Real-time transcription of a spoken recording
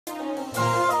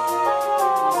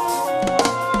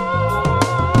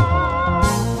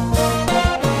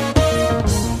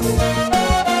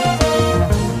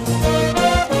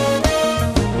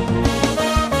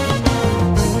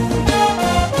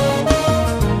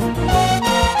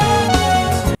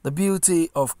The beauty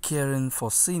of caring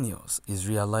for seniors is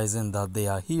realizing that they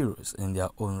are heroes in their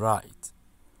own right.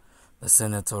 The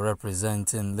senator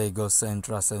representing Lagos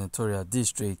Central Senatorial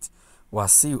District,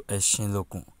 Wasiu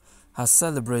Eshilokun, has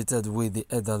celebrated with the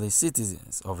elderly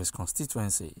citizens of his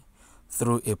constituency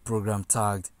through a program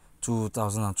tagged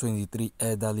 2023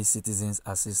 Elderly Citizens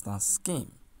Assistance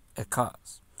Scheme,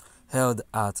 ECAS, held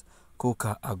at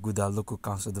Coker-Aguda Local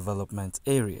Council Development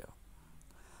Area.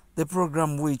 The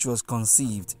program, which was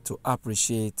conceived to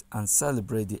appreciate and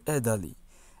celebrate the elderly,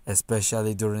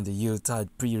 especially during the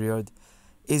Yuletide period,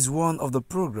 is one of the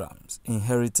programs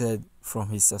inherited from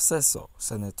his successor,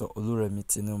 Senator Oluremi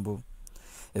Tinubu.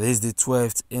 It is the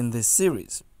 12th in this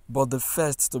series, but the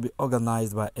first to be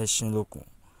organized by Eshinlokun,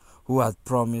 who had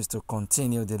promised to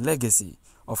continue the legacy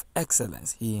of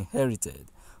excellence he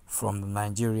inherited from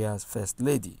Nigeria's First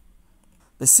Lady.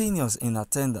 The seniors in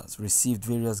attendance received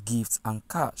various gifts and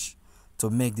cash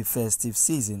to make the festive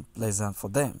season pleasant for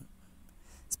them.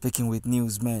 Speaking with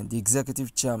newsmen, the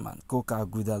executive chairman,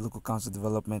 Coker-Aguda Local Council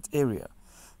Development Area,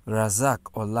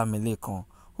 Oluremi Tinubu,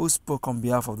 who spoke on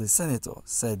behalf of the senator,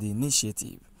 said the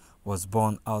initiative was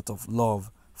born out of love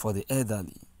for the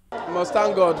elderly. We must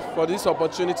thank God for this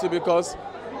opportunity, because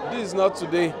this is not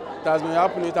today. It has been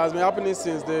happening. It has been happening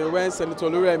since when Senator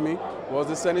Oluremi was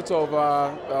the senator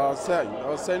of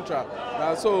Central.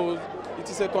 So it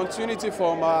is a continuity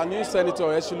from our new senator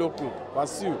Eshinlokun,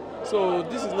 Wasiu. So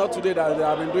this is not today that they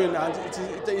have been doing, and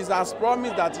it is as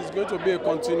promised that it's going to be a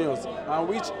continuous, and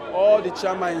which all the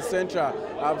chairmen in Central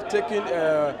have taken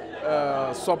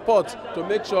support to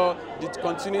make sure the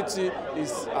continuity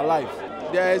is alive.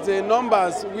 There is a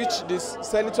numbers which this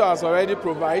senator has already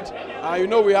provided, and you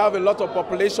know we have a lot of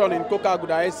population in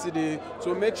Coker-Aguda SCD,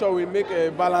 to make sure we make a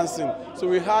balancing. So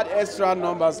we had extra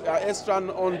numbers, extra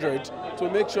 100, to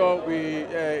make sure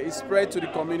it spread to the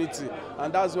community,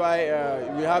 and that's why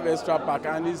we have extra pack,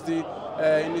 and it's the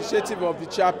initiative of the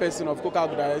chairperson of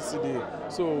Coker-Aguda SCD.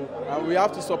 So we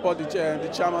have to support the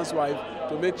chairman's wife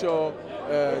to make sure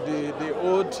the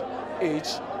old age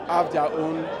have their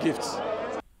own gifts.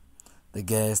 The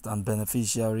guests and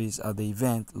beneficiaries at the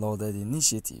event lauded the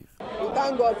initiative. We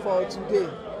thank God for today,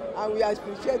 and we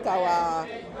appreciate our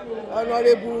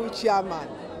honorable chairman,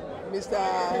 Mr.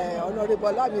 Honorable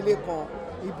Oluremi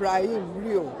Ibrahim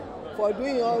Rio, for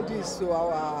doing all this to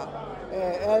our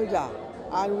elder.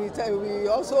 And we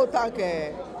also thank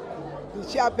the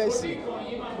chairperson,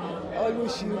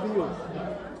 Oluremi Rio,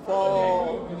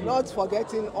 for not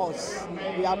forgetting us.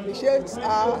 We appreciate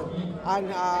her and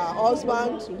her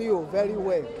husband Leo very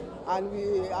well,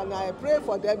 and I pray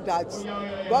for them that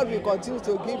God will continue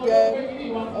to give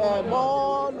them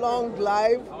more long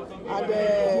life,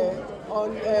 and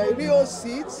on Leo's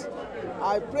seat,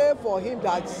 I pray for him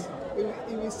that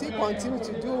he will still continue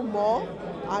to do more,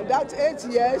 and that 8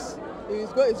 years he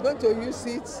is going to use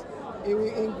it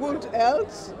in good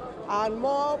health and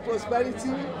more prosperity,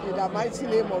 in the mighty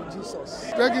name of Jesus.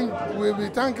 We'll be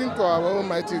thanking to our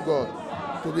Almighty God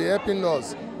to be helping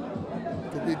us,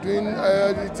 to be doing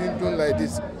everything like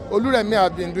this. Oluremi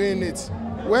have been doing it.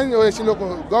 When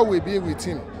Eshinlokun, God will be with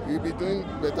him. He will be doing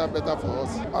better for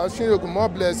us. Eshinlokun, more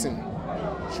blessing.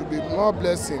 Should be more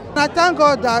blessing. I thank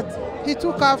God that he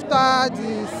took after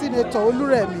the Senator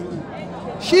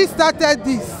Oluremi. She started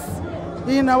this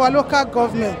in our local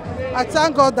government. I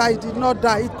thank God that it did not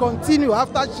die. It continued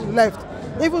after she left.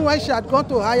 Even when she had gone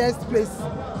to highest place,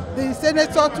 the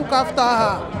senator took after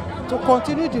her to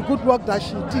continue the good work that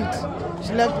she did.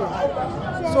 She left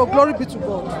behind. So glory be to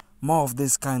God. More of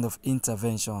this kind of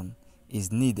intervention is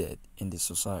needed in the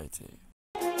society.